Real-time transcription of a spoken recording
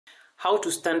How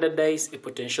to standardize a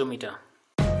potentiometer.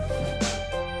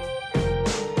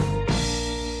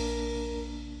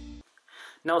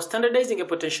 Now, standardizing a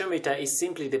potentiometer is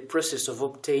simply the process of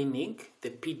obtaining the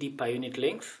PD per unit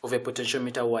length of a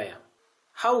potentiometer wire.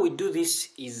 How we do this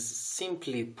is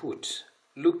simply put,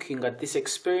 looking at this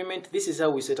experiment, this is how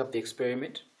we set up the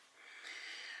experiment.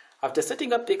 After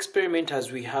setting up the experiment,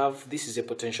 as we have, this is a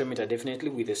potentiometer definitely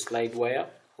with a slide wire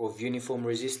of uniform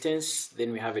resistance.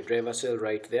 Then we have a driver cell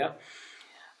right there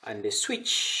and a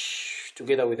switch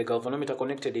together with a galvanometer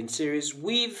connected in series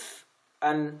with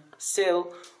a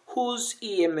cell whose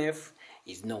EMF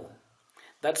is known.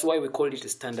 That's why we call it a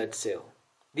standard cell.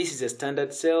 This is a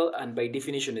standard cell, and by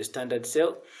definition a standard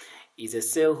cell is a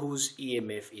cell whose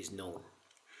EMF is known.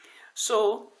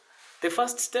 So the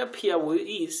first step here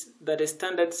is that a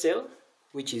standard cell,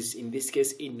 which is in this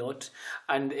case E0,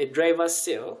 and a driver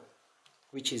cell,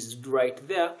 which is right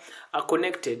there, are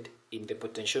connected in the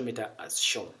potentiometer as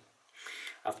shown.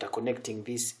 After connecting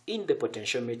this in the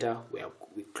potentiometer,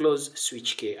 we close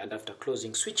switch K, and after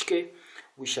closing switch K,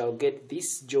 we shall get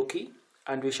this jockey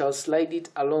and we shall slide it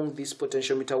along this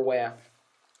potentiometer wire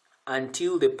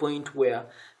until the point where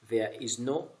there is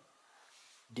no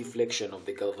deflection of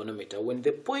the galvanometer.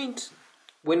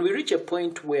 When we reach a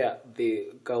point where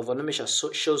the galvanometer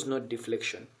shows no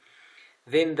deflection,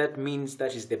 then that means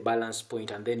that is the balance point,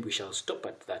 and then we shall stop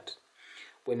at that.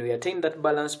 When we attain that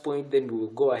balance point, then we will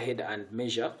go ahead and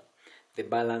measure the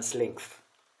balance length.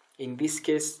 In this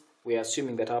case, we are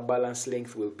assuming that our balance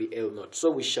length will be L0.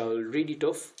 So we shall read it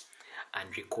off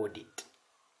and record it.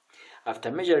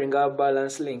 After measuring our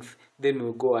balance length, then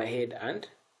we'll go ahead and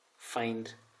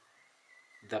find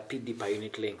the PD per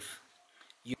unit length.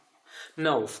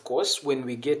 Now, of course, when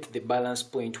we get the balance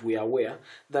point, we are aware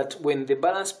that when the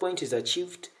balance point is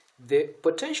achieved, the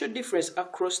potential difference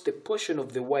across the portion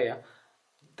of the wire,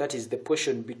 that is the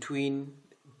portion between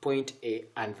point A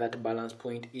and that balance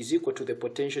point, is equal to the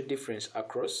potential difference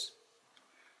across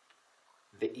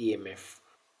the EMF.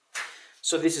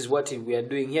 So this is what we are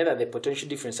doing here, that the potential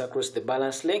difference across the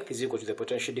balance length is equal to the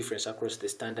potential difference across the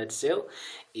standard cell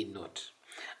E0.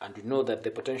 And we know that the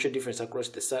potential difference across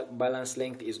the balance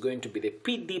length is going to be the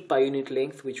PD per unit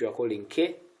length, which we are calling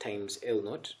K times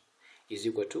L0, is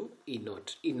equal to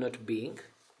E0. E0 being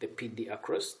the PD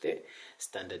across the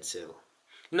standard cell.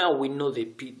 Now we know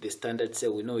the standard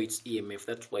cell, we know its EMF,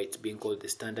 that's why it's being called the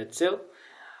standard cell.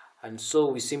 And so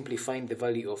we simply find the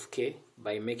value of K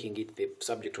by making it the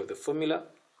subject of the formula,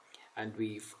 and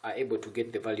we are able to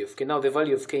get the value of K. Now the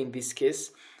value of K in this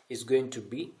case is going to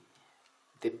be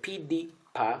the PD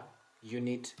per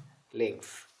unit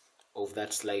length of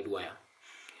that slide wire.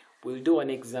 We'll do an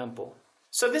example.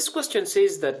 So this question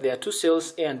says that there are two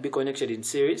cells A and B connected in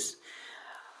series,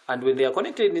 and when they are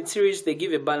connected in series, they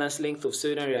give a balance length of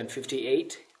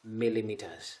 758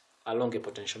 millimeters along a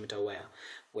potentiometer wire.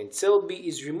 When cell B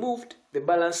is removed, the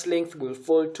balance length will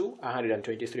fall to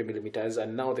 123 millimeters,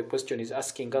 and now the question is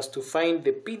asking us to find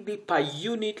the PD per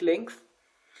unit length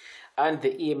and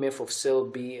the EMF of cell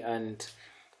B, and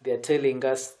they are telling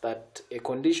us that a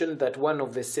condition that one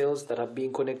of the cells that are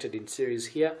being connected in series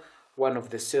here, one of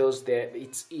the cells there,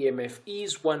 its EMF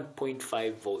is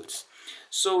 1.5 volts.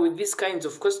 So with these kinds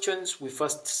of questions, we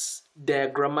first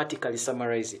diagrammatically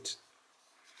summarize it.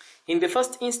 In the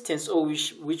first instance,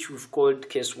 which we've called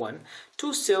case 1,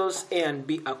 two cells A and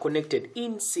B are connected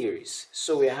in series.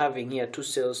 So we are having here two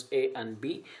cells A and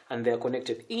B, and they are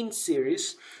connected in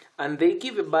series, and they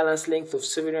give a balance length of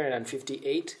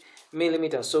 758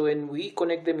 millimeters. So when we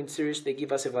connect them in series, they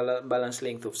give us a balance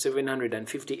length of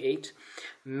 758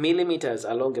 millimeters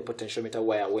along a potentiometer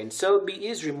wire. When cell B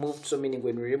is removed, so meaning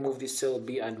when we remove this cell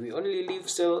B and we only leave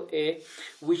cell A,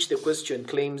 which the question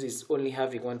claims is only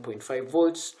having 1.5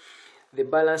 volts, the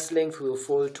balance length will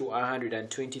fall to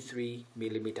 123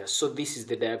 millimeters. So this is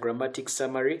the diagrammatic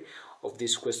summary of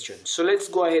this question. So let's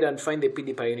go ahead and find the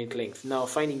PD per unit length. Now,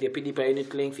 finding the PD per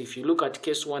unit length, if you look at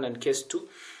case 1 and case 2,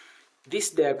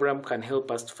 this diagram can help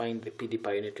us to find the PD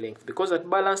per unit length, because at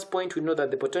balance point we know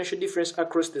that the potential difference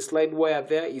across the slide wire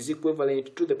there is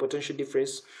equivalent to the potential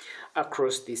difference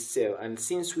across this cell, and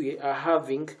since we are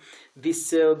having this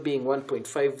cell being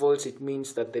 1.5 volts, it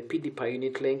means that the PD per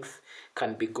unit length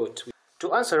can be got.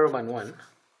 To answer Roman 1,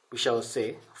 we shall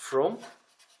say from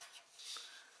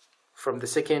the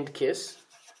second case,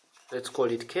 let's call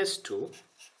it case 2,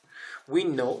 we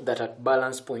know that at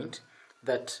balance point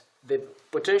that the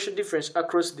potential difference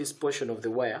across this portion of the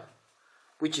wire,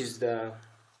 which is the,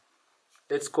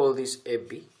 let's call this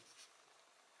AB.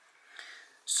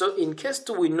 So in case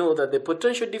 2, we know that the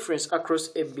potential difference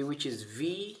across AB, which is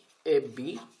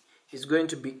VAB, is going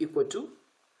to be equal to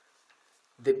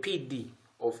the PD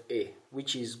of A,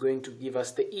 which is going to give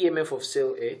us the EMF of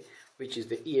cell A, which is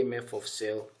the EMF of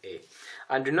cell A.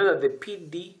 And we know that the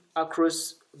PD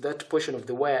across that portion of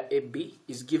the wire AB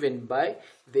is given by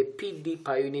the PD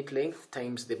per unit length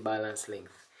times the balance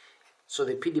length. So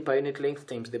the PD per unit length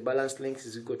times the balance length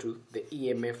is equal to the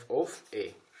EMF of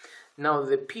A. Now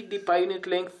the PD per unit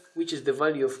length, which is the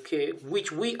value of K,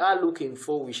 which we are looking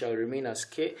for, we shall remain as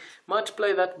K.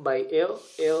 Multiply that by L.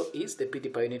 L is the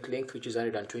PD per unit length, which is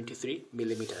 123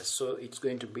 millimeters. So it's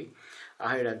going to be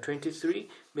 123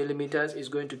 millimeters is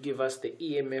going to give us the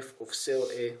EMF of cell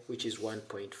A, which is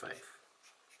 1.5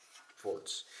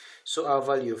 volts. So our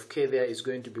value of K there is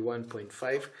going to be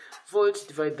 1.5 volts.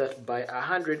 Divide that by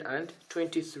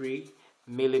 123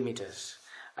 millimeters.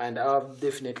 And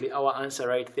definitely our answer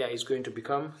right there is going to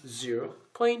become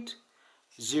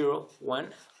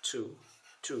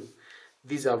 0.0122.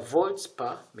 These are volts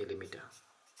per millimeter.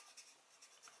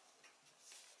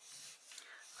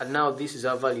 And now this is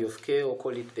our value of K, or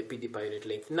call it the PD per unit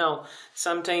length. Now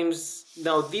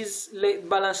these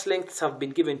balance lengths have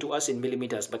been given to us in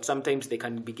millimeters, but sometimes they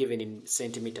can be given in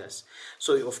centimeters.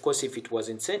 So of course, if it was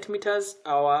in centimeters,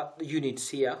 our units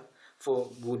here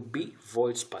would be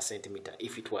volts per centimeter.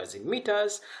 If it was in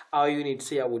meters, our units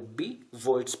here would be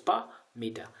volts per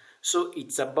meter. So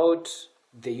it's about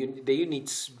the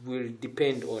units will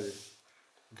depend on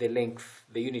the length,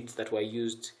 the units that were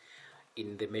used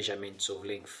in the measurements of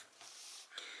length.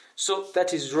 So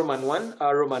that is Roman 1.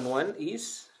 Our Roman 1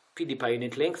 is PD per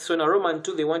unit length. So now Roman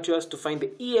 2, they want us to find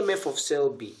the EMF of cell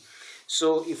B.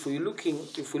 So if we look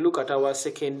at our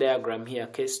second diagram here,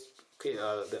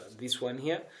 this one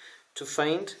here, to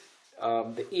find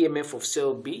the EMF of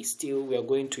cell B, still we are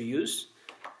going to use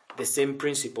the same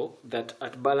principle that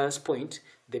at balance point,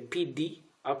 the PD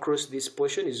across this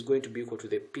portion is going to be equal to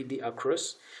the PD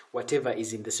across whatever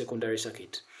is in the secondary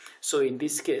circuit. So in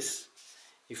this case,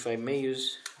 if I may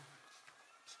use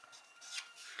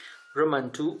Roman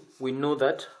 2, we know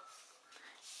that,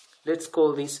 let's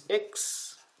call this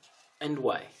X and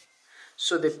Y.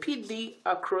 So the PD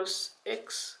across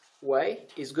X, Y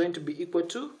is going to be equal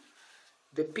to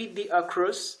the PD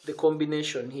across the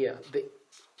combination here, the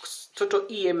total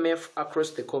EMF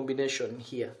across the combination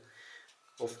here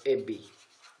of AB.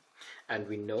 And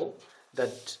we know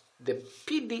that the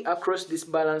PD across this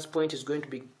balance point is going to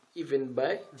be given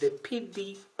by the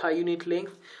PD per unit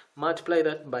length. Multiply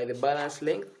that by the balance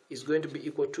length is going to be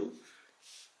equal to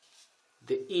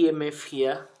the EMF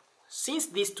here. Since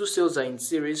these two cells are in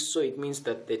series, so it means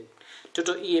that the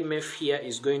total EMF here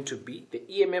is going to be the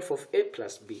EMF of A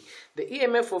plus B. The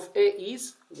EMF of A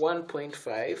is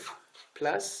 1.5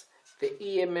 plus the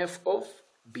EMF of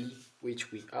B,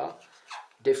 which we are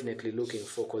definitely looking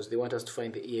for because they want us to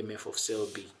find the EMF of cell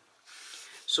B.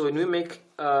 So when we make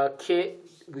K,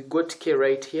 we got K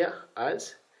right here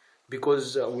as,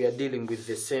 because we are dealing with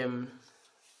the same,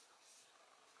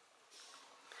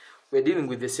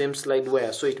 slide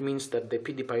wire, so it means that the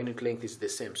PD per unit length is the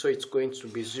same. So it's going to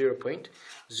be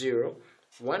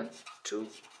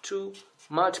 0.0122.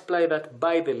 Multiply that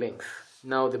by the length.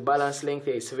 Now the balance length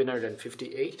here is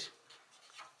 758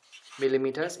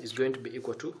 millimeters is going to be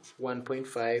equal to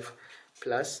 1.5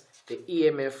 plus the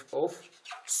EMF of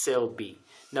cell B.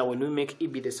 Now when we make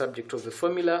EB the subject of the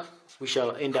formula, we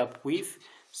shall end up with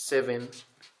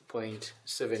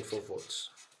 7.74 volts.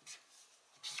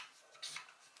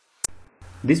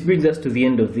 This brings us to the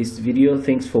end of this video.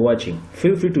 Thanks for watching.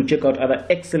 Feel free to check out other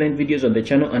excellent videos on the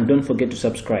channel and don't forget to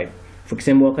subscribe. For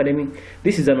Kisembo Academy,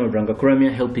 this is Arnold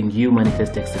Rangakuramia helping you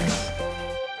manifest excellence.